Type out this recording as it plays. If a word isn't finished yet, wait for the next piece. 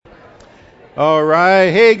All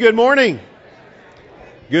right. Hey, good morning.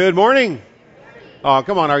 Good morning. Oh,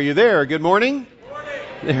 come on. Are you there? Good morning.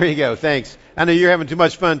 There you go. Thanks. I know you're having too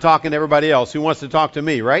much fun talking to everybody else who wants to talk to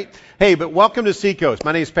me, right? Hey, but welcome to Seacoast.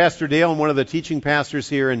 My name is Pastor Dale. I'm one of the teaching pastors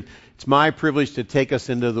here, and it's my privilege to take us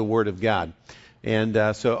into the Word of God.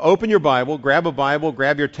 And so open your Bible, grab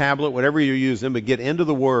your tablet, whatever you're using, but get into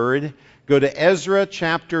the Word. Go to Ezra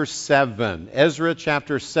chapter 7. Ezra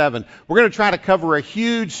chapter 7. We're going to try to cover a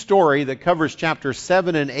huge story that covers chapter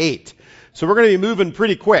 7 and 8. So we're going to be moving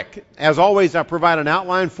pretty quick. As always, I provide an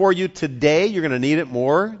outline for you. Today, you're going to need it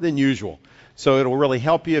more than usual. So it'll really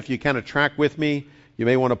help you if you kind of track with me. You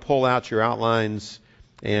may want to pull out your outlines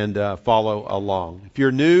and follow along. If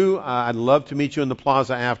you're new, I'd love to meet you in the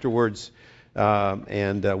plaza afterwards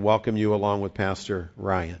and welcome you along with Pastor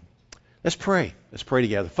Ryan. Let's pray. Let's pray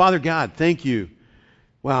together. Father God, thank you.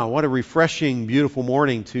 Wow, what a refreshing, beautiful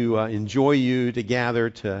morning to enjoy you, to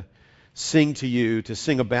gather, to sing to you, to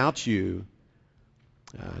sing about you,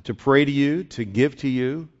 to pray to you, to give to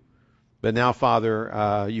you. But now,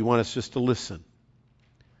 Father, you want us just to listen.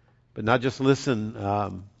 But not just listen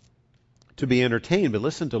to be entertained, but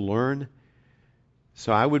listen to learn.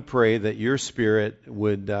 So I would pray that your Spirit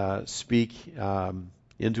would speak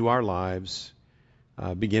into our lives,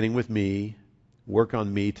 beginning with me. Work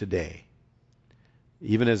on me today.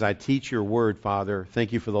 Even as I teach your word, Father,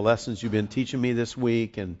 thank you for the lessons you've been teaching me this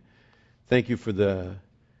week, and thank you for the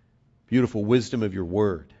beautiful wisdom of your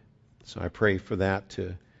word. So I pray for that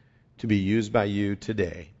to be used by you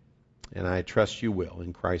today. And I trust you will,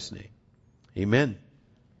 in Christ's name. Amen.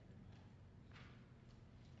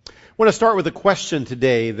 I want to start with a question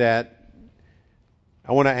today that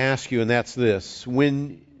I want to ask you, and that's this.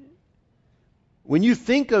 When you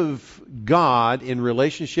think of God in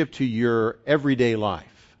relationship to your everyday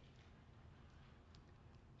life,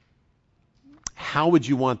 how would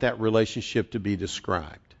you want that relationship to be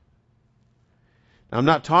described? Now, I'm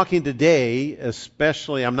not talking today,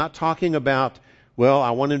 I'm not talking about, well,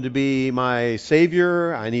 I want him to be my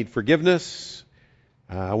Savior, I need forgiveness,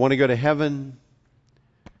 I want to go to heaven.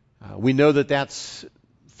 We know that that's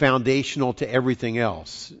foundational to everything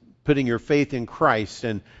else. Putting your faith in Christ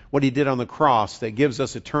and what he did on the cross that gives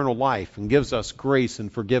us eternal life and gives us grace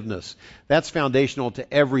and forgiveness. That's foundational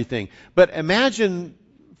to everything. But imagine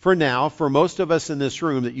for now, for most of us in this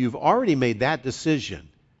room, that you've already made that decision.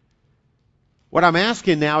 What I'm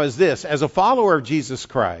asking now is this. As a follower of Jesus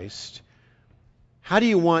Christ, how do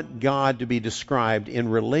you want God to be described in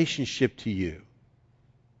relationship to you?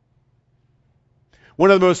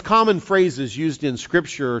 One of the most common phrases used in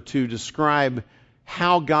Scripture to describe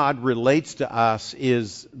how God relates to us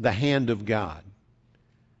is the hand of God.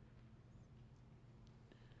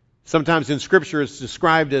 Sometimes in Scripture it's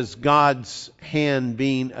described as God's hand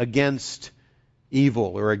being against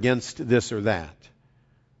evil or against this or that.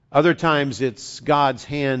 Other times it's God's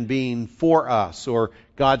hand being for us or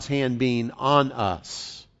God's hand being on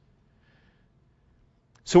us.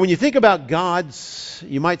 So when you think about God's,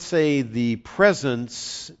 you might say the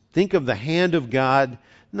presence, think of the hand of God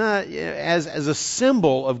as a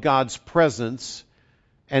symbol of God's presence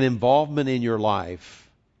and involvement in your life.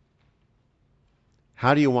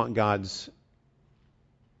 How do you want God's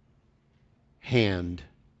hand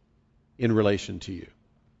in relation to you?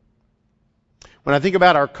 When I think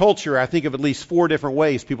about our culture, I think of at least 4 different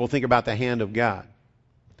ways people think about the hand of God.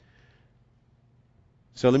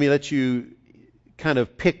 So let me let you kind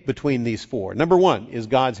of pick between these 4. Number 1 is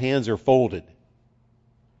God's hands are folded.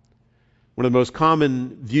 One of the most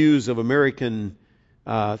common views of American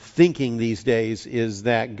thinking these days is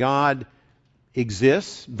that God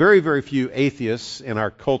exists. Very, very few atheists in our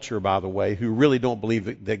culture, by the way, who really don't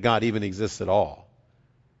believe that God even exists at all.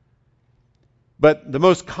 But the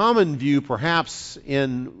most common view, perhaps,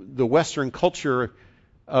 in the Western culture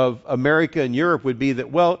of America and Europe would be that,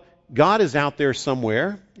 well, God is out there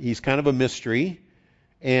somewhere. He's kind of a mystery.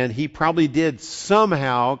 And he probably did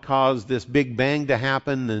somehow cause this Big Bang to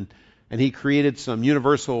happen, and he created some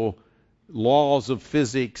universal laws of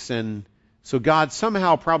physics, and so God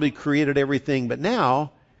somehow probably created everything, but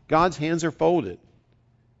now God's hands are folded.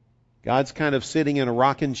 God's kind of sitting in a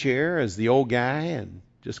rocking chair as the old guy and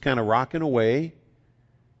just kind of rocking away,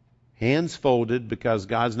 hands folded because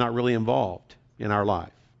God's not really involved in our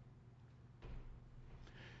life.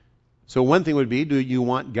 So one thing would be, do you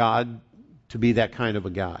want God to be that kind of a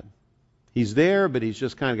God? He's there, but he's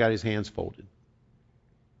just kind of got his hands folded.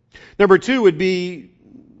 Number 2 would be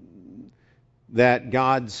that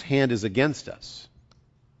God's hand is against us.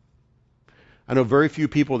 I know very few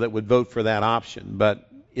people that would vote for that option, but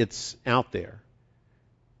it's out there.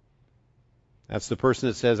 That's the person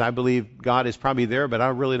that says, I believe God is probably there, but I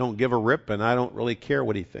really don't give a rip and I don't really care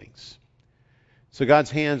what he thinks. So God's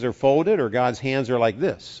hands are folded, or God's hands are like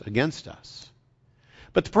this, against us.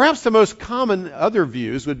 But perhaps the most common other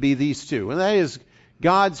views would be these two, and that is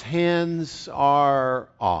God's hands are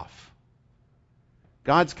off.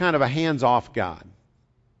 God's kind of a hands-off God.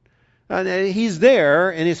 He's there,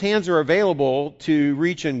 and his hands are available to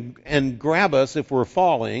reach and grab us if we're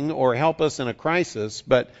falling or help us in a crisis,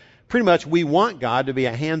 but pretty much we want God to be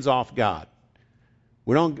a hands-off God.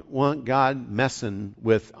 We don't want God messing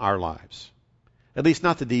with our lives. At least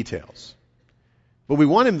not the details. But we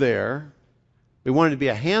want him there. We want him to be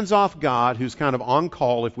a hands-off God who's kind of on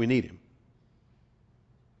call if we need him.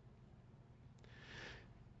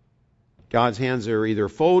 God's hands are either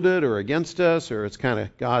folded or against us, or it's kind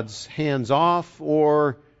of God's hands off,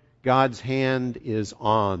 or God's hand is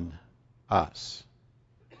on us.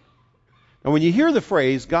 Now, when you hear the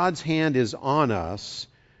phrase, God's hand is on us,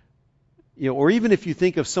 or even if you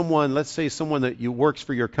think of someone, let's say someone that works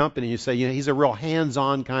for your company, you say, he's a real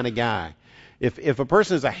hands-on kind of guy. If a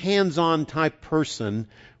person is a hands-on type person,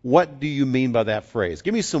 what do you mean by that phrase?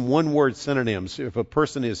 Give me some one-word synonyms. If a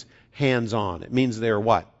person is hands-on, it means they're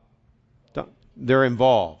what? They're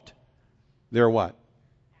involved. They're what?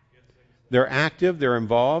 They're active. They're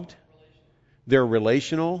involved. They're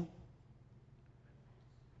relational.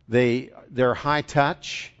 They're high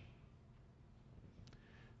touch.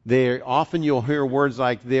 Often you'll hear words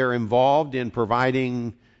like they're involved in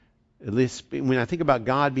providing, at least when I think about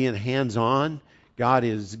God being hands-on, God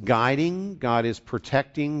is guiding, God is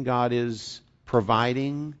protecting, God is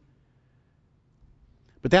providing.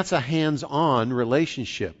 But that's a hands-on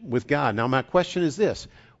relationship with God. Now my question is this: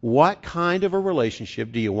 what kind of a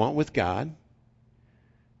relationship do you want with God?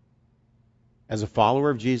 As a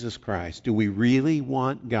follower of Jesus Christ, do we really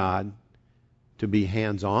want God to be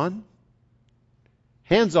hands-on?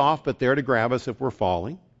 Hands off, but there to grab us if we're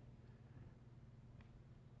falling.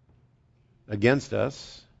 Against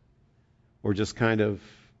us, or just kind of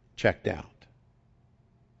checked out.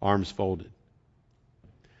 Arms folded.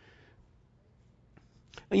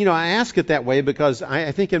 I ask it that way because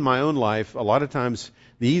I think in my own life, a lot of times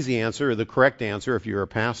the easy answer, or the correct answer, if you're a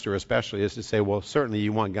pastor especially, is to say, well, certainly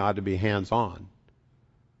you want God to be hands-on.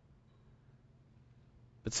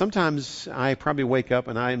 But sometimes I probably wake up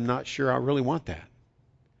and I'm not sure I really want that.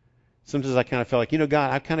 Sometimes I kind of feel like,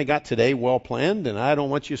 God, I've kind of got today well planned and I don't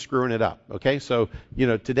want you screwing it up. Okay, so,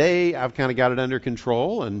 today I've kind of got it under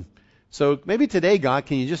control. And so maybe today, God,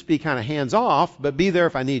 can you just be kind of hands off, but be there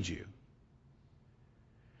if I need you?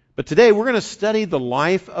 But today we're going to study the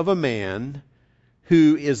life of a man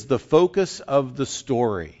who is the focus of the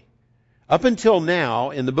story. Up until now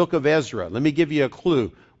in the book of Ezra, let me give you a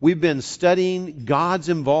clue. We've been studying God's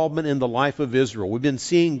involvement in the life of Israel. We've been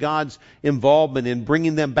seeing God's involvement in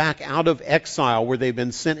bringing them back out of exile, where they've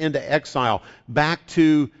been sent into exile, back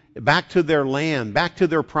to their land, back to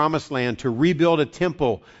their promised land, to rebuild a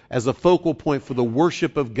temple as a focal point for the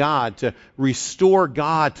worship of God, to restore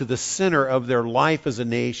God to the center of their life as a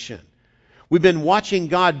nation. We've been watching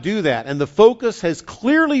God do that, and the focus has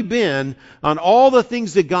clearly been on all the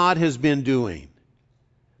things that God has been doing.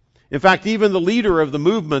 In fact, even the leader of the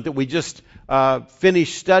movement that we just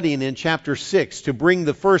finished studying in chapter 6, to bring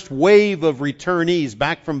the first wave of returnees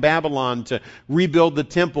back from Babylon to rebuild the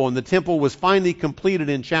temple, and the temple was finally completed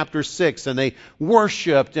in chapter 6, and they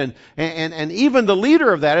worshipped, and even the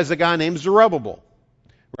leader of that is a guy named Zerubbabel.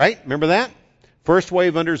 Right? Remember that? First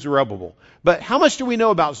wave under Zerubbabel. But how much do we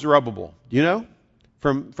know about Zerubbabel? Do you know?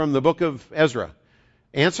 From the book of Ezra.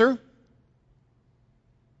 Answer?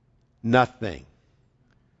 Nothing.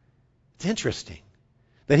 It's interesting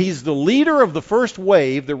that he's the leader of the first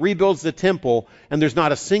wave that rebuilds the temple, and there's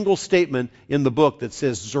not a single statement in the book that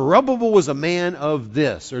says Zerubbabel was a man of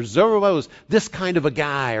this, or Zerubbabel was this kind of a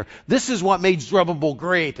guy, or this is what made Zerubbabel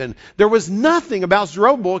great. And there was nothing about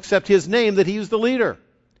Zerubbabel except his name, that he was the leader.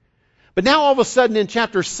 But now all of a sudden in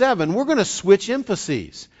chapter 7, we're going to switch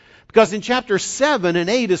emphases. Because in chapter 7 and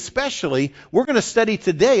 8 especially, we're going to study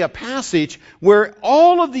today a passage where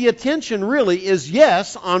all of the attention really is,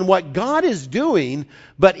 yes, on what God is doing,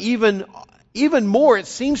 but even more, it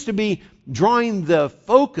seems to be drawing the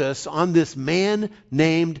focus on this man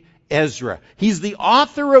named Ezra. He's the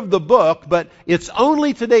author of the book, but it's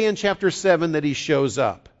only today in chapter 7 that he shows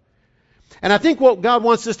up. And I think what God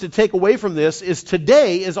wants us to take away from this is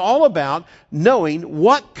today is all about knowing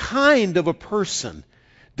what kind of a person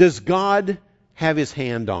does God have his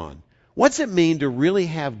hand on? What's it mean to really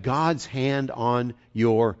have God's hand on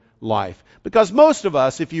your life? Because most of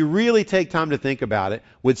us, if you really take time to think about it,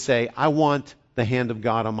 would say, I want the hand of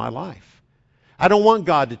God on my life. I don't want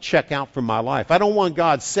God to check out from my life. I don't want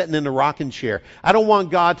God sitting in the rocking chair. I don't want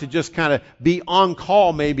God to just kind of be on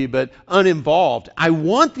call maybe, but uninvolved. I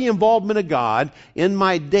want the involvement of God in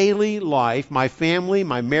my daily life, my family,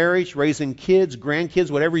 my marriage, raising kids, grandkids,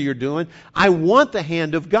 whatever you're doing. I want the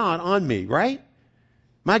hand of God on me, right?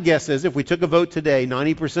 My guess is if we took a vote today,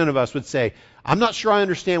 90% of us would say, I'm not sure I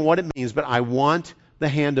understand what it means, but I want the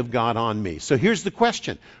hand of God on me. So here's the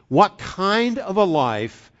question. What kind of a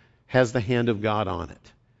life has the hand of God on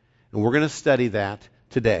it? And we're going to study that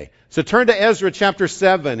today. So turn to Ezra chapter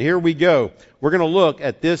 7. Here we go. We're going to look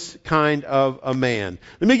at this kind of a man.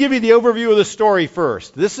 Let me give you the overview of the story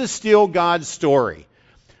first. This is still God's story.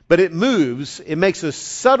 But it makes a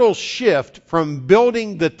subtle shift from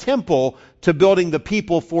building the temple to building the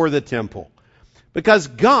people for the temple. Because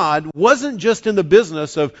God wasn't just in the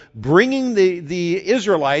business of bringing the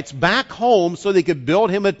Israelites back home so they could build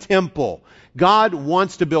him a temple. God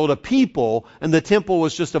wants to build a people, and the temple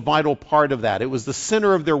was just a vital part of that. It was the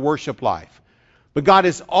center of their worship life. But God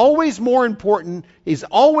is always more important, He's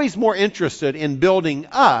always more interested in building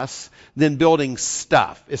us than building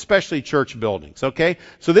stuff, especially church buildings, okay?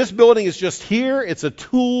 So this building is just here. It's a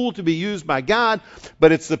tool to be used by God,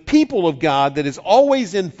 but it's the people of God that is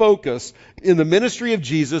always in focus in the ministry of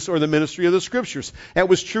Jesus or the ministry of the Scriptures. That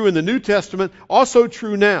was true in the New Testament, also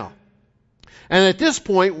true now. And at this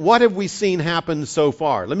point, what have we seen happen so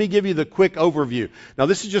far? Let me give you the quick overview. Now,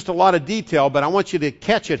 this is just a lot of detail, but I want you to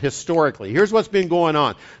catch it historically. Here's what's been going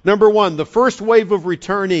on. Number one, the first wave of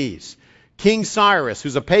returnees. King Cyrus,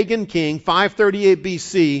 who's a pagan king, 538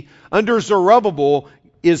 BC, under Zerubbabel,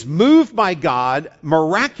 is moved by God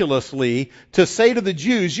miraculously to say to the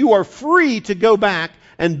Jews, you are free to go back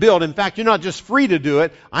and build. In fact, you're not just free to do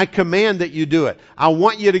it. I command that you do it. I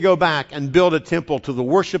want you to go back and build a temple to the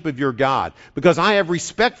worship of your God because I have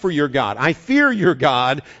respect for your God. I fear your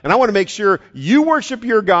God, and I want to make sure you worship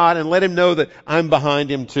your God and let him know that I'm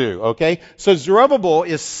behind him too. Okay? So Zerubbabel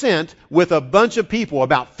is sent with a bunch of people,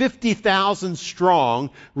 about 50,000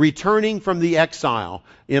 strong, returning from the exile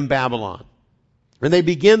in Babylon. And they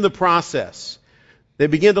begin the process. They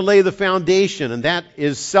begin to lay the foundation, and that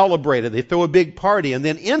is celebrated. They throw a big party, and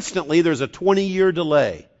then instantly there's a 20-year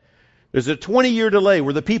delay. There's a 20-year delay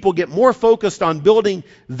where the people get more focused on building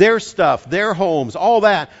their stuff, their homes, all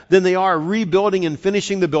that, than they are rebuilding and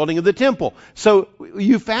finishing the building of the temple. So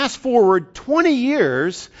you fast forward 20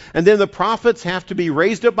 years, and then the prophets have to be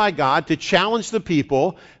raised up by God to challenge the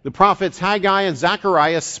people. The prophets Haggai and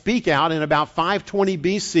Zechariah speak out in about 520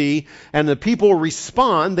 BC, and the people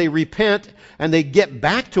respond, they repent, and they get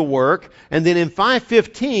back to work. And then in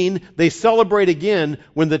 515, they celebrate again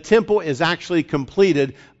when the temple is actually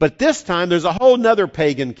completed. But this time, there's a whole nother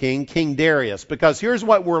pagan king, King Darius. Because here's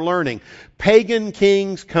what we're learning. Pagan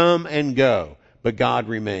kings come and go, but God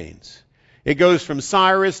remains. It goes from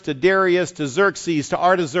Cyrus to Darius to Xerxes to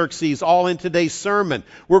Artaxerxes, all in today's sermon.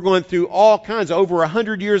 We're going through all kinds, over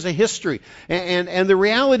 100 years of history. And the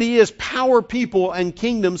reality is power people and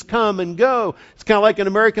kingdoms come and go. It's kind of like in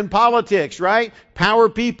American politics, right? Power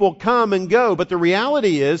people come and go. But the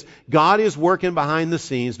reality is God is working behind the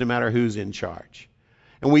scenes no matter who's in charge.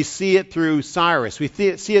 And we see it through Cyrus. We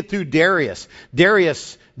see it through Darius.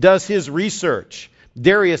 Darius does his research.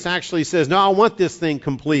 Darius actually says, no, I want this thing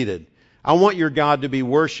completed. I want your God to be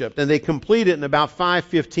worshipped. And they complete it in about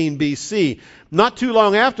 515 BC. Not too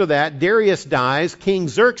long after that, Darius dies. King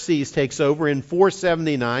Xerxes takes over in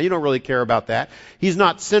 479. You don't really care about that. He's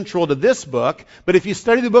not central to this book. But if you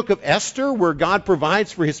study the book of Esther, where God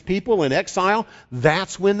provides for his people in exile,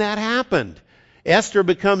 that's when that happened. Esther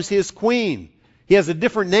becomes his queen. He has a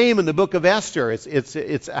different name in the book of Esther.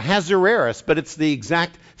 It's Ahasuerus, but it's the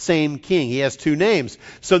exact same king. He has two names.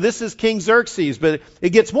 So this is King Xerxes, but it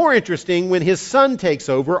gets more interesting when his son takes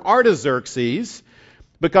over, Artaxerxes,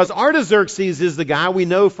 because Artaxerxes is the guy we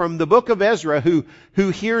know from the book of Ezra who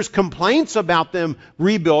hears complaints about them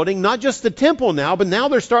rebuilding, not just the temple now, but now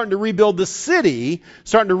they're starting to rebuild the city,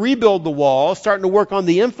 starting to rebuild the walls, starting to work on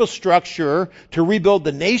the infrastructure to rebuild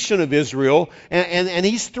the nation of Israel, and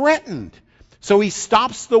he's threatened. So he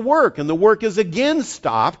stops the work, and the work is again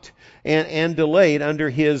stopped and delayed under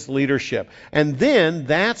his leadership. And then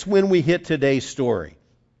that's when we hit today's story.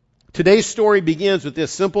 Today's story begins with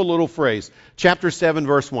this simple little phrase, chapter 7,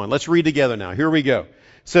 verse 1. Let's read together now. Here we go. It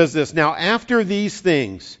says this, now after these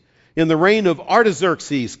things, in the reign of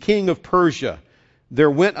Artaxerxes, king of Persia, there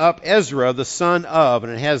went up Ezra, the son of,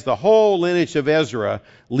 and it has the whole lineage of Ezra,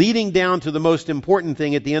 leading down to the most important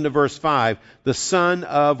thing at the end of verse 5, the son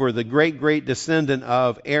of, or the great descendant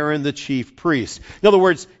of Aaron, the chief priest. In other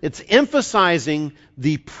words, it's emphasizing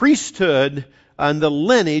the priesthood and the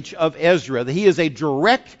lineage of Ezra, that he is a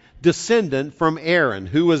direct descendant from Aaron.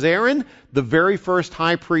 Who was Aaron? The very first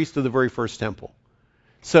high priest of the very first temple.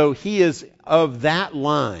 So he is of that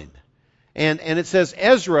line. And it says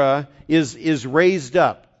Ezra is raised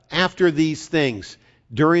up after these things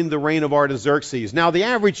during the reign of Artaxerxes. Now, the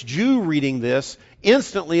average Jew reading this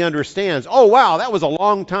instantly understands, oh, wow, that was a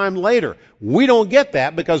long time later. We don't get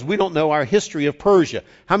that because we don't know our history of Persia.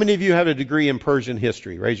 How many of you have a degree in Persian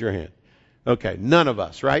history? Raise your hand. Okay, none of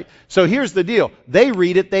us, right? So here's the deal. They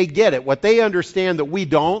read it, they get it. What they understand that we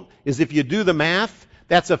don't is if you do the math,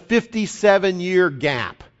 that's a 57-year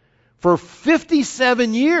gap. For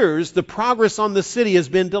 57 years, the progress on the city has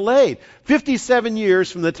been delayed. 57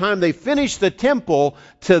 years from the time they finished the temple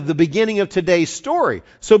to the beginning of today's story.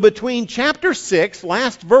 So between chapter 6,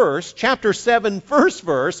 last verse, chapter 7, first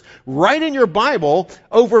verse, right in your Bible,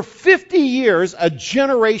 over 50 years, a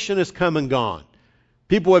generation has come and gone.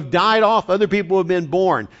 People have died off, other people have been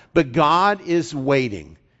born. But God is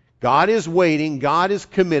waiting. God is waiting. God is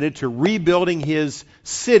committed to rebuilding His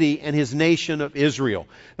city and His nation of Israel.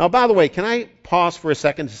 Now, by the way, can I pause for a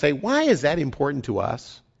second to say, why is that important to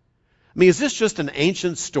us? I mean, is this just an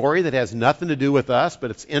ancient story that has nothing to do with us,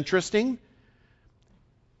 but it's interesting?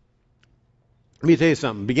 Let me tell you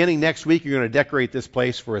something. Beginning next week, you're going to decorate this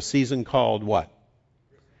place for a season called what?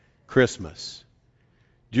 Christmas.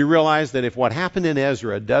 Do you realize that if what happened in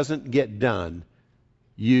Ezra doesn't get done,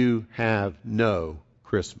 you have no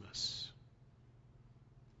Christmas?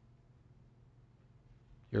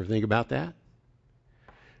 You ever think about that?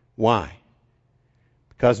 Why?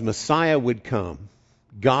 Because Messiah would come.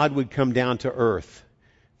 God would come down to earth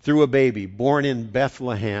through a baby born in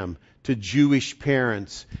Bethlehem to Jewish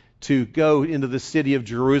parents, to go into the city of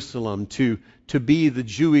Jerusalem, to be the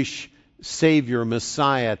Jewish Savior,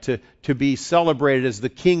 Messiah, to be celebrated as the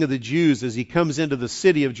King of the Jews as He comes into the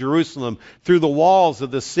city of Jerusalem through the walls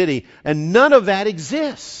of the city. And none of that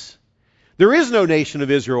exists. There is no nation of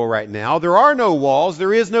Israel right now. There are no walls.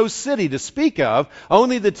 There is no city to speak of.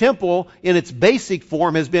 Only the temple in its basic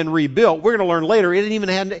form has been rebuilt. We're going to learn later it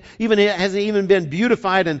hasn't even been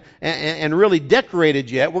beautified and really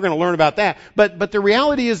decorated yet. We're going to learn about that. But the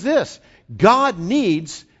reality is this.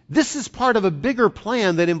 This is part of a bigger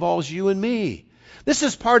plan that involves you and me. This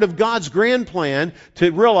is part of God's grand plan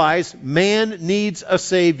to realize man needs a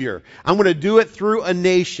Savior. I'm going to do it through a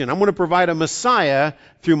nation. I'm going to provide a Messiah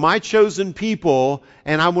through my chosen people,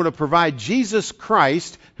 and I'm going to provide Jesus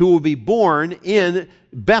Christ, who will be born in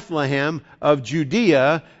Bethlehem of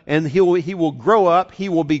Judea, and he will grow up. He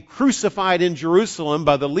will be crucified in Jerusalem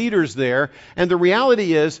by the leaders there. And the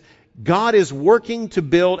reality is, God is working to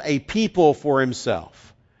build a people for Himself.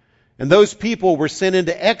 And those people were sent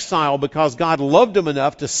into exile because God loved them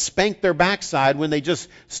enough to spank their backside when they just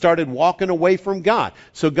started walking away from God.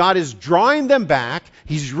 So God is drawing them back.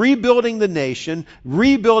 He's rebuilding the nation,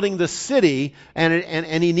 rebuilding the city,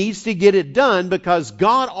 and He needs to get it done because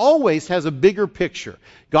God always has a bigger picture.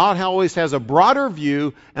 God always has a broader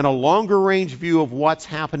view and a longer range view of what's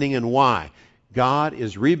happening and why. God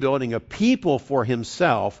is rebuilding a people for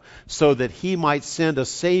Himself so that He might send a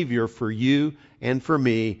Savior for you and for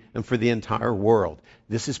me and for the entire world.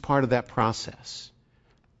 This is part of that process.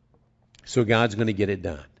 So God's going to get it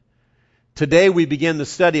done. Today we begin the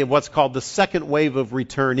study of what's called the second wave of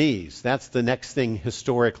returnees. That's the next thing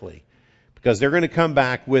historically. Because they're going to come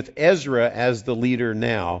back with Ezra as the leader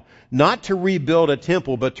now, not to rebuild a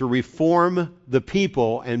temple, but to reform the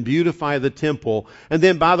people and beautify the temple. And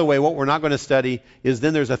then, by the way, what we're not going to study is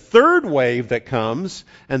then there's a third wave that comes,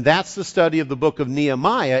 and that's the study of the book of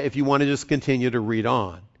Nehemiah, if you want to just continue to read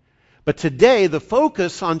on. But today, the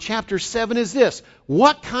focus on chapter 7 is this.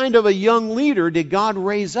 What kind of a young leader did God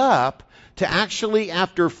raise up to actually,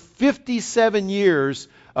 after 57 years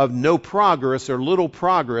of no progress or little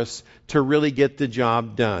progress, to really get the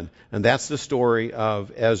job done? And that's the story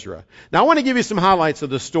of Ezra. Now I want to give you some highlights of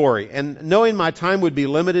the story. And knowing my time would be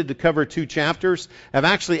limited to cover 2 chapters, I've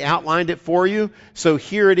actually outlined it for you. So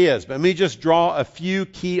here it is. But let me just draw a few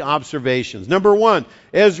key observations. Number 1,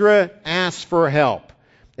 Ezra asks for help.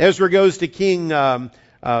 Ezra goes to King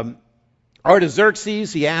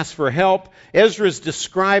Artaxerxes. He asks for help. Ezra is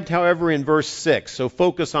described, however, in verse 6. So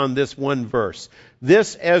focus on this one verse.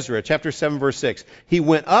 This Ezra, chapter 7, verse 6, he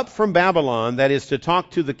went up from Babylon, that is, to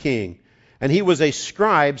talk to the king. And he was a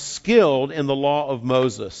scribe skilled in the law of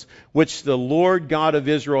Moses, which the Lord God of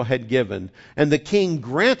Israel had given. And the king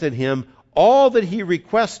granted him all that he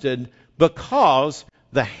requested because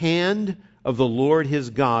the hand of the Lord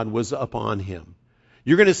his God was upon him.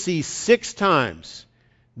 You're going to see 6 times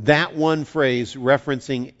that one phrase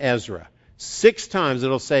referencing Ezra. 6 times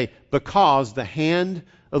it'll say, because the hand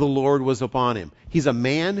of the Lord was upon him. He's a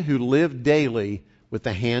man who lived daily with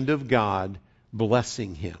the hand of God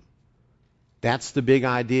blessing him. That's the big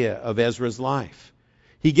idea of Ezra's life.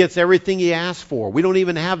 He gets everything he asked for. We don't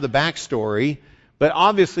even have the backstory, but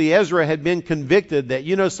obviously Ezra had been convicted that,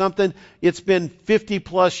 you know something, it's been 50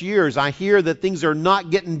 plus years. I hear that things are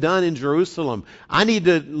not getting done in Jerusalem. I need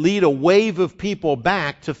to lead a wave of people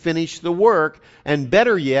back to finish the work, and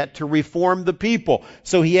better yet, to reform the people.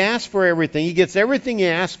 So he asks for everything. He gets everything he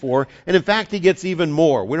asked for, and in fact, he gets even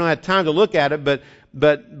more. We don't have time to look at it, but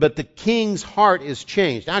the king's heart is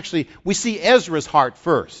changed. Actually, we see Ezra's heart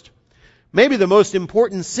first. Maybe the most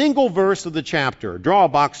important single verse of the chapter. Draw a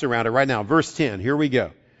box around it right now. Verse 10. Here we go.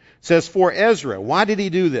 It says, for Ezra. Why did he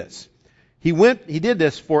do this? He did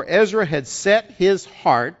this for Ezra had set his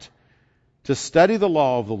heart to study the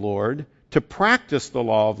law of the Lord, to practice the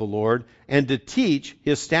law of the Lord, and to teach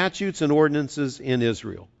his statutes and ordinances in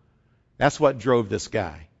Israel. That's what drove this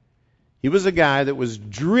guy. He was a guy that was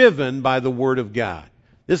driven by the Word of God.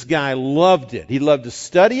 This guy loved it. He loved to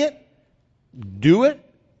study it, do it,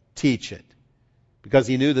 teach it, because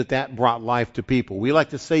he knew that that brought life to people. We like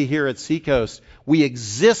to say here at Seacoast, we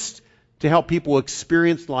exist to help people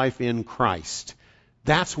experience life in Christ.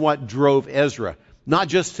 That's what drove Ezra. Not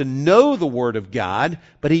just to know the Word of God,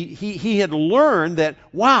 but he had learned that,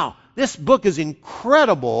 wow, this book is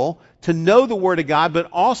incredible to know the Word of God, but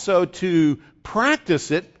also to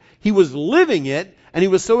practice it. He was living it, and he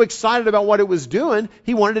was so excited about what it was doing,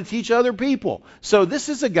 he wanted to teach other people. So this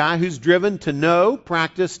is a guy who's driven to know,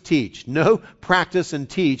 practice, teach. Know, practice, and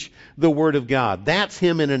teach the Word of God. That's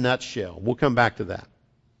him in a nutshell. We'll come back to that.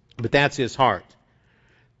 But that's his heart.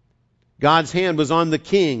 God's hand was on the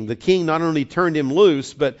king. The king not only turned him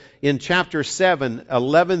loose, but in chapter 7,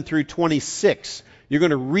 11 through 26, you're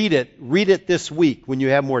going to read it this week when you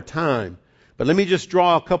have more time. But let me just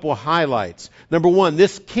draw a couple of highlights. Number one,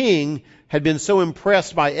 this king had been so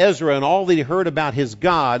impressed by Ezra and all that he heard about his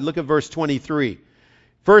God. Look at verse 23.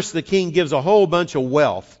 First, the king gives a whole bunch of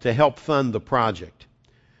wealth to help fund the project.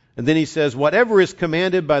 And then he says, whatever is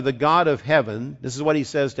commanded by the God of heaven, this is what he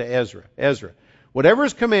says to Ezra. Ezra, whatever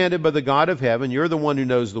is commanded by the God of heaven, you're the one who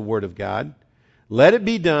knows the Word of God, let it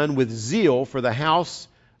be done with zeal for the house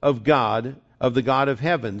of God, of the God of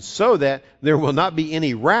heaven, so that there will not be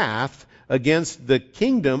any wrath against the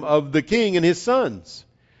kingdom of the king and his sons.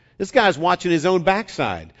 This guy's watching his own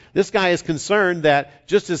backside. This guy is concerned that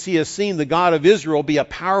just as he has seen the God of Israel be a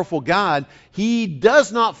powerful God, he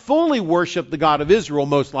does not fully worship the God of Israel,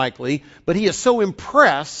 most likely, but he is so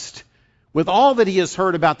impressed with all that he has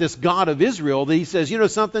heard about this God of Israel that he says, you know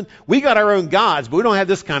something, we got our own gods, but we don't have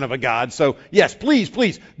this kind of a God. So yes,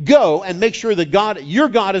 please, go and make sure that your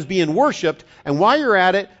God is being worshipped. And while you're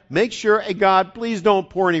at it, make sure, hey God, please don't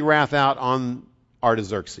pour any wrath out on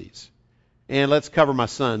Artaxerxes. And let's cover my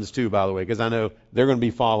sons too, by the way, because I know they're going to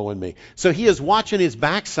be following me. So he is watching his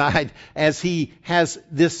backside as he has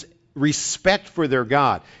this respect for their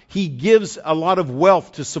God. He gives a lot of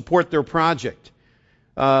wealth to support their project.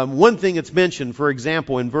 One thing that's mentioned, for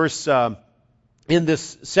example, in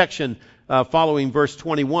this section following verse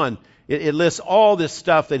 21, it lists all this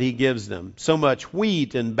stuff that he gives them. So much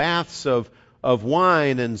wheat and baths of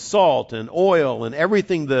wine and salt and oil and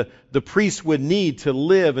everything the priests would need to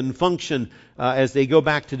live and function as they go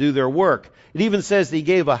back to do their work. It even says that he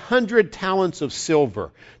gave 100 talents of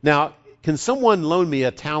silver. Now, can someone loan me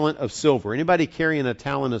a talent of silver? Anybody carrying a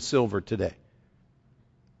talent of silver today?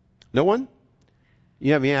 No one?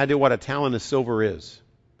 You have any idea what a talent of silver is?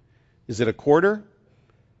 Is it a quarter,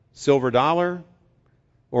 silver dollar,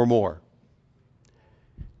 or more?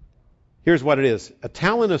 Here's what it is. A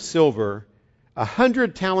talent of silver,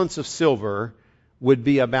 100 talents of silver would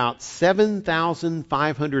be about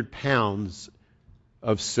 7,500 pounds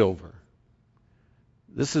of silver.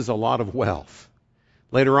 This is a lot of wealth.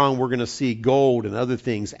 Later on, we're going to see gold and other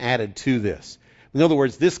things added to this. In other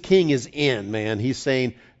words, this king is in, man. He's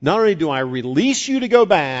saying, not only do I release you to go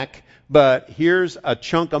back, but here's a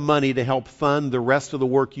chunk of money to help fund the rest of the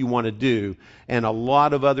work you want to do, and a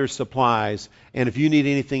lot of other supplies. And if you need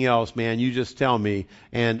anything else, man, you just tell me,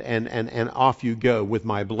 and off you go with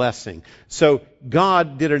my blessing. So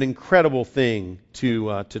God did an incredible thing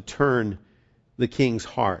to turn the king's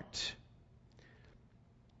heart.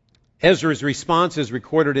 Ezra's response is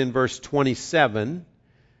recorded in verse 27.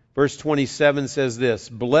 Verse 27 says this,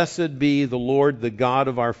 "Blessed be the Lord, the God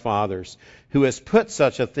of our fathers, who has put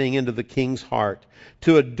such a thing into the king's heart,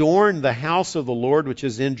 to adorn the house of the Lord which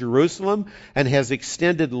is in Jerusalem, and has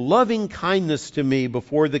extended loving kindness to me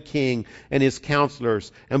before the king and his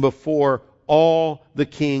counselors, and before all the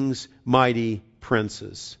king's mighty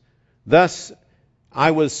princes. Thus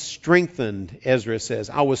I was strengthened," Ezra says,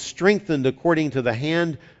 "I was strengthened according to the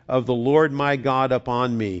hand of the Lord my God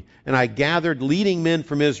upon me. And I gathered leading men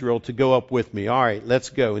from Israel to go up with me. All right, let's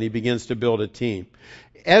go. And he begins to build a team.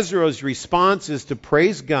 Ezra's response is to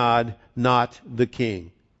praise God, not the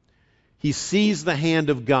king. He sees the hand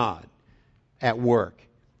of God at work.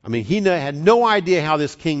 I mean, he had no idea how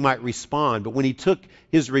this king might respond, but when he took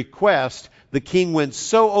his request, the king went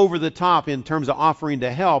so over the top in terms of offering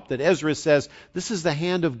to help that Ezra says, this is the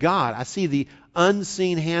hand of God. I see the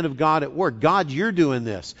unseen hand of God at work. God, you're doing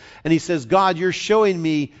this. And he says, God, you're showing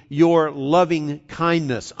me your loving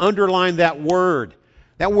kindness. Underline that word.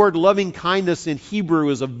 That word loving kindness in Hebrew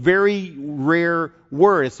is a very rare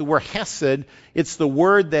word. It's the word hesed. It's the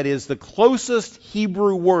word that is the closest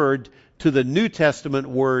Hebrew word to the New Testament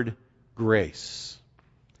word grace.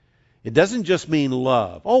 It doesn't just mean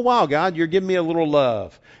love. Oh, wow, God, you're giving me a little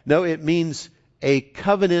love. No, it means a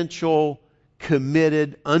covenantal,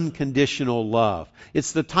 committed, unconditional love.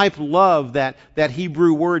 It's the type of love that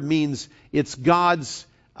Hebrew word means. It's God's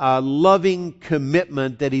loving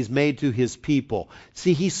commitment that He's made to His people.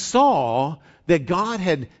 See, he saw that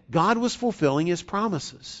God was fulfilling His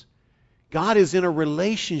promises. God is in a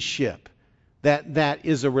relationship that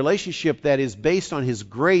is a relationship that is based on His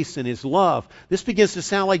grace and His love. This begins to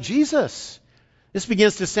sound like Jesus. This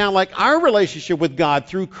begins to sound like our relationship with God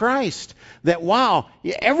through Christ. That, wow,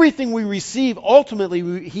 everything we receive,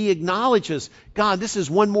 ultimately He acknowledges, God, this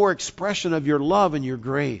is one more expression of your love and your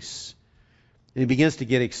grace. And he begins to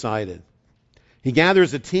get excited. He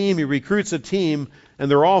gathers a team, he recruits a team,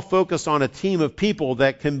 and they're all focused on a team of people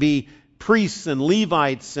that can be priests and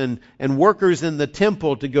Levites and workers in the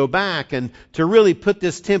temple to go back and to really put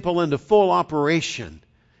this temple into full operation.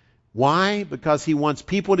 Why? Because he wants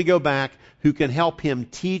people to go back who can help him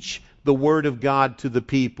teach the Word of God to the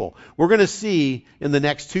people. We're going to see in the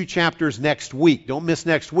next 2 chapters next week. Don't miss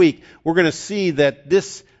next week. We're going to see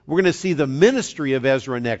the ministry of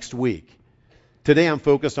Ezra next week. Today I'm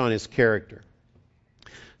focused on his character.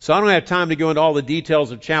 So I don't have time to go into all the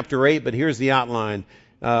details of chapter 8, but here's the outline.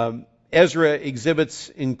 Ezra exhibits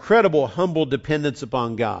incredible humble dependence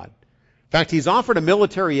upon God. In fact, he's offered a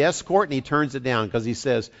military escort and he turns it down because he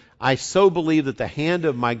says, I so believe that the hand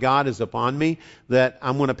of my God is upon me that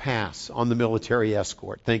I'm going to pass on the military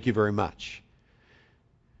escort. Thank you very much.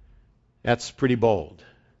 That's pretty bold.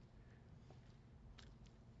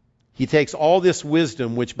 He takes all this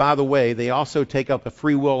wisdom, which, by the way, they also take up a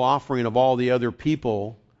free will offering of all the other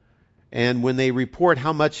people. And when they report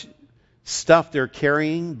how much stuff they're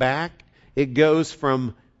carrying back, it goes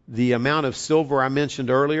from the amount of silver I mentioned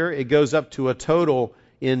earlier, it goes up to a total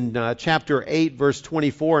in chapter 8, verse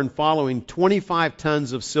 24 and following, 25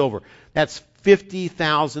 tons of silver. That's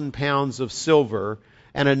 50,000 pounds of silver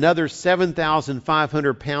and another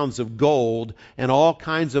 7,500 pounds of gold and all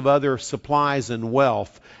kinds of other supplies and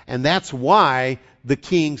wealth. And that's why the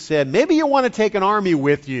king said, maybe you want to take an army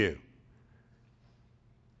with you.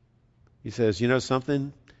 He says, you know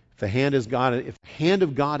something? If the hand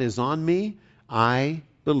of God is on me, I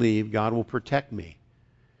believe God will protect me.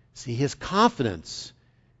 See, his confidence,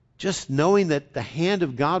 just knowing that the hand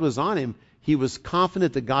of God was on him, he was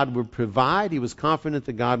confident that God would provide. He was confident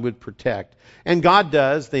that God would protect. And God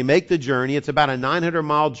does. They make the journey. It's about a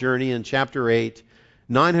 900-mile journey in chapter 8.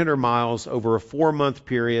 900 miles over a 4-month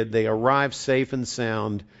period. They arrive safe and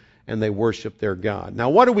sound, and they worship their God. Now,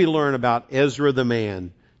 what do we learn about Ezra the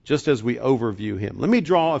man, just as we overview him? Let me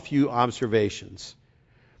draw a few observations.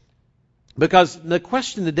 Because the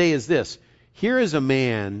question today is this. Here is a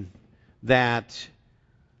man that,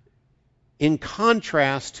 in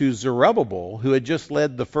contrast to Zerubbabel, who had just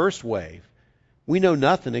led the first wave, we know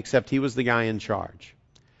nothing except he was the guy in charge.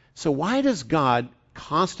 So why does God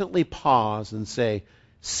constantly pause and say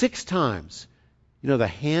 6 times, you know, the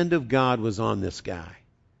hand of God was on this guy.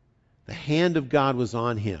 The hand of God was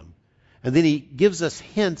on him. And then he gives us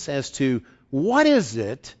hints as to what is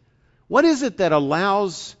it that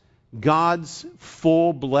allows God's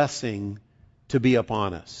full blessing to be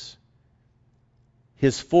upon us.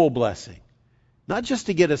 His full blessing. Not just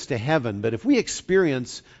to get us to heaven, but if we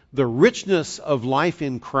experience the richness of life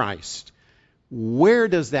in Christ, where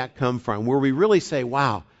does that come from? Where we really say,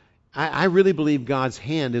 wow, I really believe God's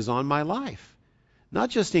hand is on my life. Not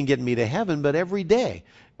just in getting me to heaven, but every day.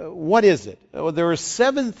 What is it? There are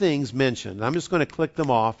 7 things mentioned. I'm just going to click them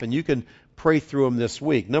off, and you can pray through them this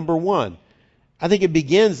week. Number 1, I think it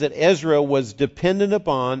begins that Ezra was dependent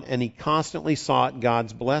upon and he constantly sought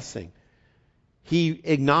God's blessing. He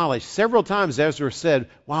acknowledged, several times Ezra said,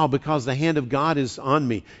 wow, because the hand of God is on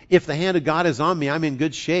me. If the hand of God is on me, I'm in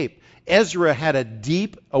good shape. Ezra had a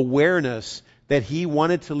deep awareness that he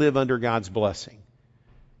wanted to live under God's blessing.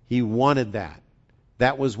 He wanted that.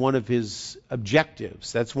 That was one of his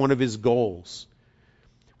objectives. That's one of his goals.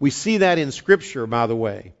 We see that in Scripture, by the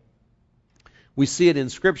way. We see it in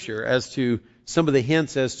Scripture as to some of the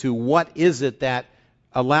hints as to what is it that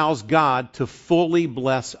allows God to fully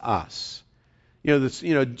bless us.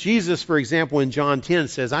 Jesus, for example, in John 10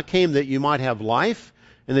 says, I came that you might have life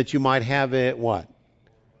and that you might have it, what?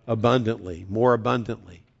 Abundantly, more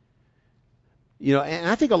abundantly. And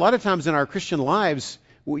I think a lot of times in our Christian lives,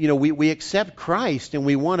 we accept Christ and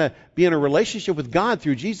we want to be in a relationship with God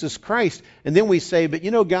through Jesus Christ. And then we say, but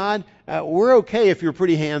God, we're okay if you're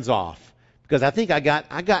pretty hands off. Because I think I've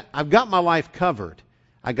got my life covered.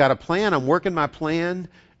 I got a plan. I'm working my plan.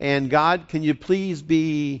 And God, can you please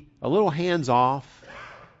be a little hands off?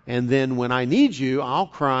 And then when I need you, I'll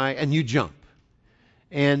cry and you jump.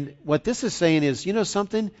 And what this is saying is,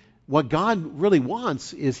 something? What God really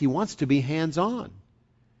wants is He wants to be hands on.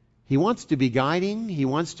 He wants to be guiding. He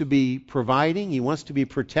wants to be providing. He wants to be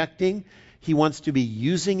protecting. He wants to be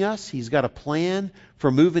using us. He's got a plan for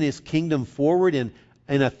moving His kingdom forward in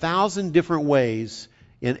 1,000 different ways,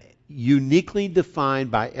 and uniquely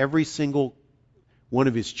defined by every single one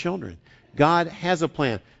of His children. God has a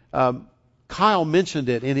plan. Kyle mentioned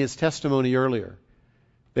it in his testimony earlier,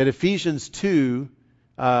 that Ephesians 2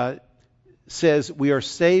 says we are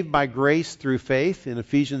saved by grace through faith. In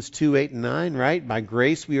Ephesians 2, 8 and 9, right? By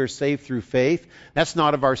grace we are saved through faith. That's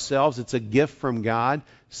not of ourselves. It's a gift from God.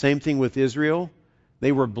 Same thing with Israel.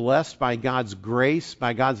 They were blessed by God's grace,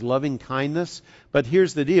 by God's loving kindness. But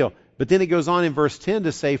here's the deal. But then it goes on in verse 10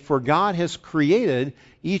 to say, for God has created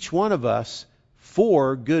each one of us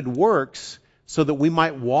for good works so that we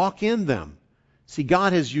might walk in them. See,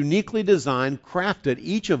 God has uniquely designed, crafted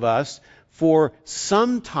each of us for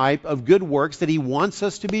some type of good works that He wants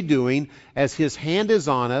us to be doing as His hand is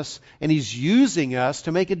on us and He's using us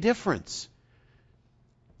to make a difference.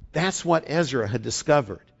 That's what Ezra had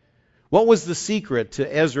discovered. What was the secret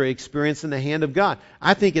to Ezra experiencing the hand of God?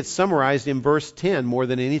 I think it's summarized in verse 10 more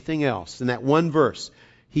than anything else. In that one verse,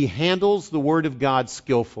 he handles the Word of God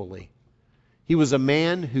skillfully. He was a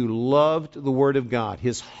man who loved the Word of God.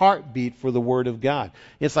 His heart beat for the Word of God.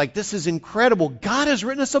 It's like, this is incredible. God has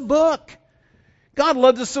written us a book. God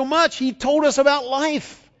loved us so much, He told us about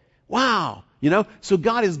life. Wow. So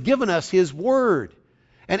God has given us His Word.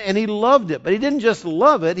 And He loved it. But He didn't just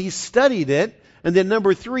love it, He studied it. And then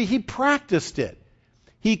number 3, He practiced it.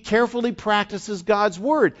 He carefully practices God's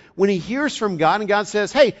Word. When he hears from God and God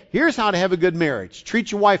says, hey, here's how to have a good marriage.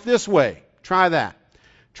 Treat your wife this way. Try that.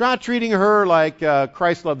 Try treating her like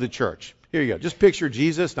Christ loved the church. Here you go. Just picture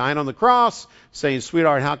Jesus dying on the cross, saying,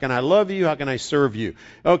 sweetheart, how can I love you? How can I serve you?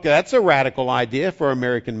 Okay, that's a radical idea for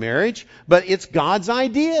American marriage, but it's God's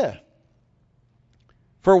idea.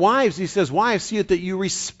 For wives, He says, wives, see it that you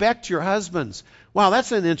respect your husbands. Wow,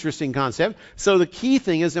 that's an interesting concept. So the key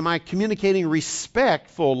thing is, am I communicating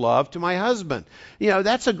respectful love to my husband?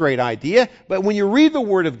 That's a great idea. But when you read the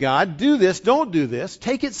Word of God, do this, don't do this,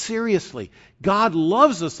 take it seriously. God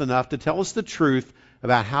loves us enough to tell us the truth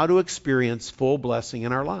about how to experience full blessing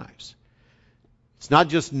in our lives. It's not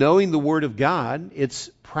just knowing the Word of God, it's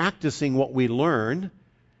practicing what we learn,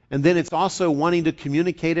 and then it's also wanting to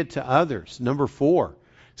communicate it to others. Number 4.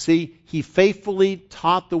 See, he faithfully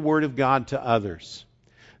taught the Word of God to others.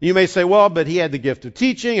 You may say, well, but he had the gift of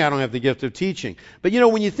teaching. I don't have the gift of teaching. But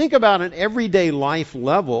when you think about an everyday life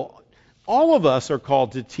level, all of us are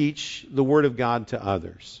called to teach the Word of God to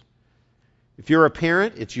others. If you're a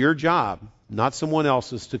parent, it's your job, not someone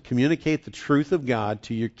else's, to communicate the truth of God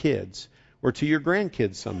to your kids or to your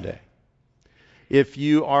grandkids someday. If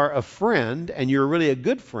you are a friend and you're really a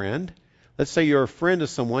good friend, let's say you're a friend of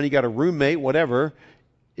someone, you got a roommate, whatever.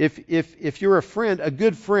 If you're a friend, a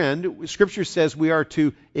good friend, Scripture says we are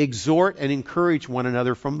to exhort and encourage one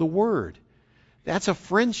another from the Word. That's a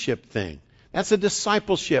friendship thing. That's a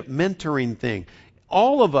discipleship, mentoring thing.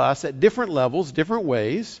 All of us at different levels, different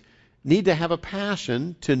ways, need to have a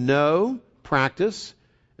passion to know, practice,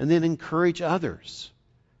 and then encourage others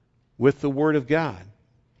with the Word of God.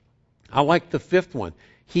 I like the 5th one.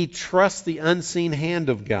 He trusts the unseen hand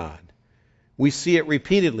of God. We see it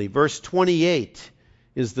repeatedly. Verse 28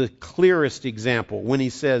 is the clearest example when he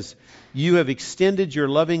says, you have extended your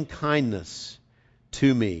loving kindness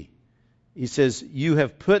to me. He says, you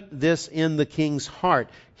have put this in the king's heart.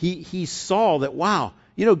 He saw that, wow,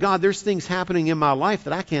 God, there's things happening in my life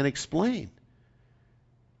that I can't explain.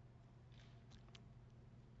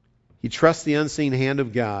 He trusts the unseen hand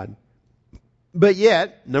of God. But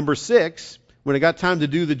yet, number 6, when it got time to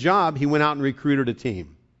do the job, he went out and recruited a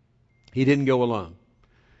team. He didn't go alone.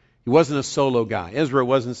 He wasn't a solo guy. Ezra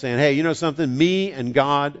wasn't saying, hey, you know something? Me and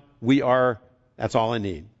God, that's all I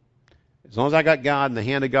need. As long as I got God and the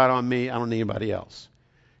hand of God on me, I don't need anybody else.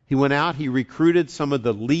 He went out, he recruited some of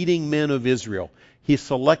the leading men of Israel. He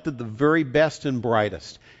selected the very best and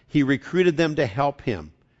brightest. He recruited them to help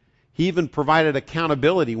him. He even provided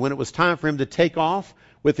accountability when it was time for him to take off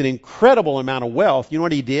with an incredible amount of wealth. You know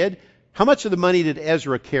what he did? How much of the money did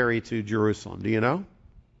Ezra carry to Jerusalem? Do you know?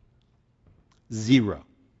 0. It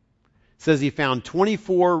says he found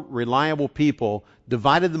 24 reliable people,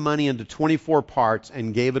 divided the money into 24 parts,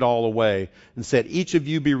 and gave it all away, and said, each of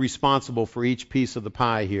you be responsible for each piece of the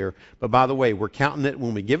pie here. But by the way, we're counting it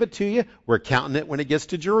when we give it to you. We're counting it when it gets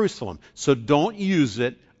to Jerusalem. So don't use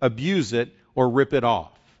it, abuse it, or rip it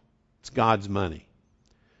off. It's God's money.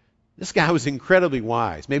 This guy was incredibly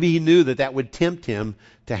wise. Maybe he knew that that would tempt him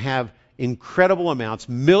to have incredible amounts,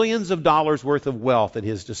 millions of dollars worth of wealth at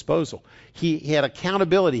his disposal. He had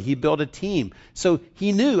accountability. He built a team. So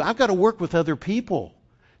he knew, I've got to work with other people.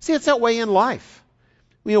 See, it's that way in life.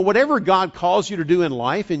 You know, whatever God calls you to do in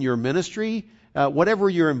life, in your ministry, whatever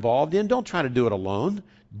you're involved in, don't try to do it alone.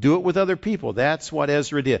 Do it with other people. That's what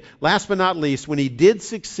Ezra did. Last but not least, when he did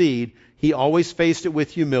succeed, he always faced it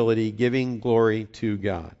with humility, giving glory to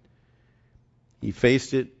God. He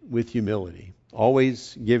faced it with humility,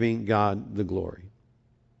 always giving God the glory.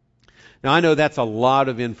 Now, I know that's a lot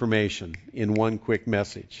of information in one quick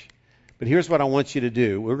message. But here's what I want you to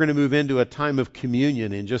do. We're going to move into a time of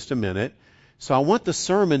communion in just a minute. So I want the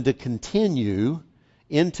sermon to continue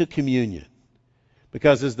into communion.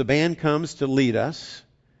 Because as the band comes to lead us,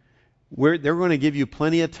 they're going to give you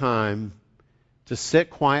plenty of time to sit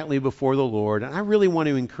quietly before the Lord. And I really want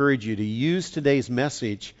to encourage you to use today's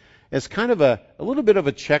message as kind of a little bit of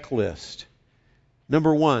a checklist.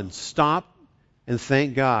 Number 1, stop and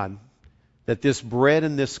thank God that this bread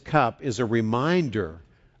and this cup is a reminder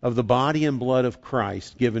of the body and blood of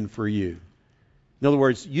Christ given for you. In other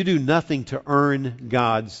words, you do nothing to earn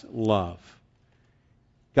God's love.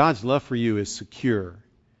 God's love for you is secure.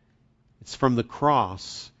 It's from the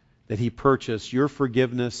cross that He purchased your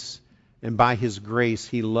forgiveness, and by His grace,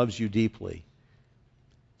 He loves you deeply.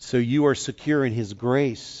 So you are secure in His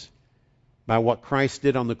grace by what Christ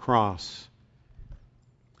did on the cross.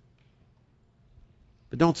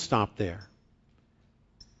 But don't stop there.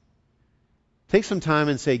 Take some time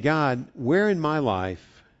and say, God, where in my life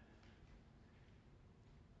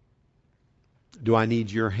do I need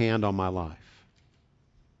your hand on my life?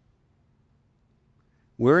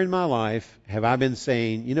 Where in my life have I been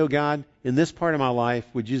saying, you know, God, in this part of my life,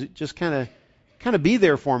 would you just kind of be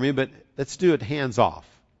there for me, but let's do it hands off.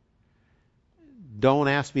 Don't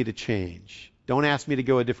ask me to change. Don't ask me to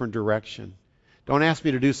go a different direction. Don't ask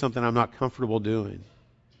me to do something I'm not comfortable doing.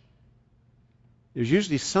 There's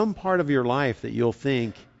usually some part of your life that you'll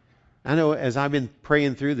think, I know as I've been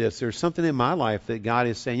praying through this, there's something in my life that God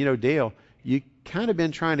is saying, you know, Dale, you kind of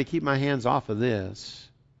been trying to keep my hands off of this.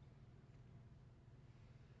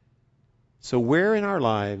 So where in our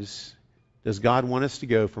lives does God want us to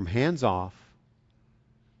go from hands off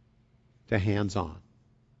to hands on?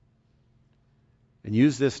 And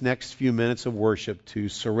use this next few minutes of worship to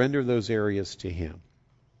surrender those areas to Him,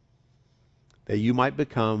 that you might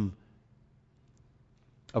become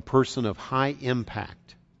a person of high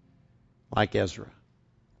impact like Ezra.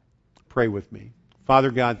 Pray with me. Father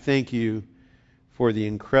God, thank you for the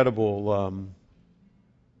incredible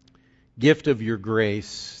gift of your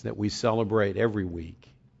grace that we celebrate every week.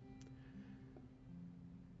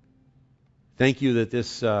 Thank you that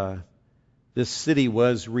this city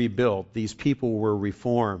was rebuilt. These people were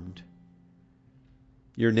reformed.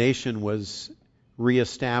 Your nation was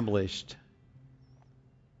reestablished.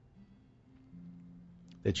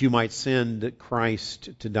 That you might send Christ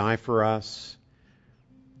to die for us,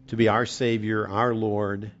 to be our Savior, our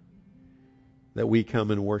Lord, that we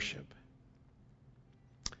come and worship.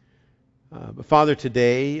 But Father,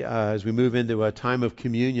 today, as we move into a time of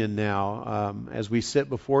communion now, as we sit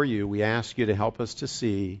before you, we ask you to help us to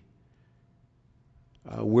see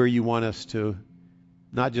where you want us to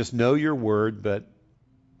not just know your word, but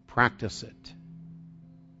practice it.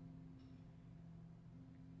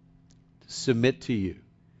 To submit to you.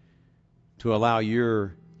 To allow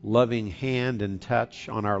your loving hand and touch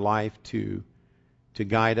on our life to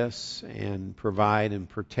guide us and provide and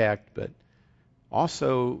protect, but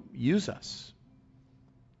also use us.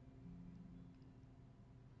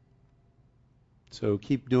 So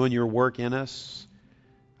keep doing your work in us.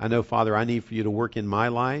 I know, Father, I need for you to work in my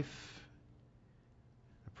life.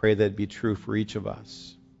 I pray that be true for each of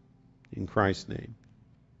us. In Christ's name,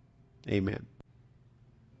 amen.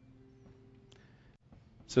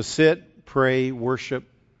 So sit, pray, worship.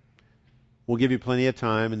 We'll give you plenty of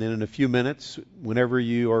time, and then in a few minutes, whenever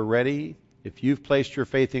you are ready, If you've placed your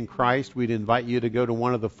faith in Christ, we'd invite you to go to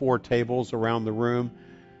one of the 4 tables around the room.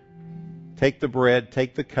 Take the bread,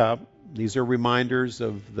 take the cup. These are reminders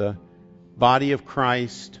of the body of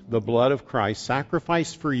Christ, the blood of Christ,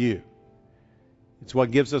 sacrificed for you. It's what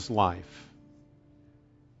gives us life.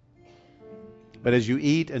 But as you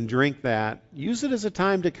eat and drink that, use it as a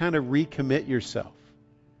time to kind of recommit yourself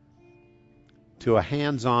to a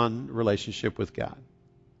hands-on relationship with God.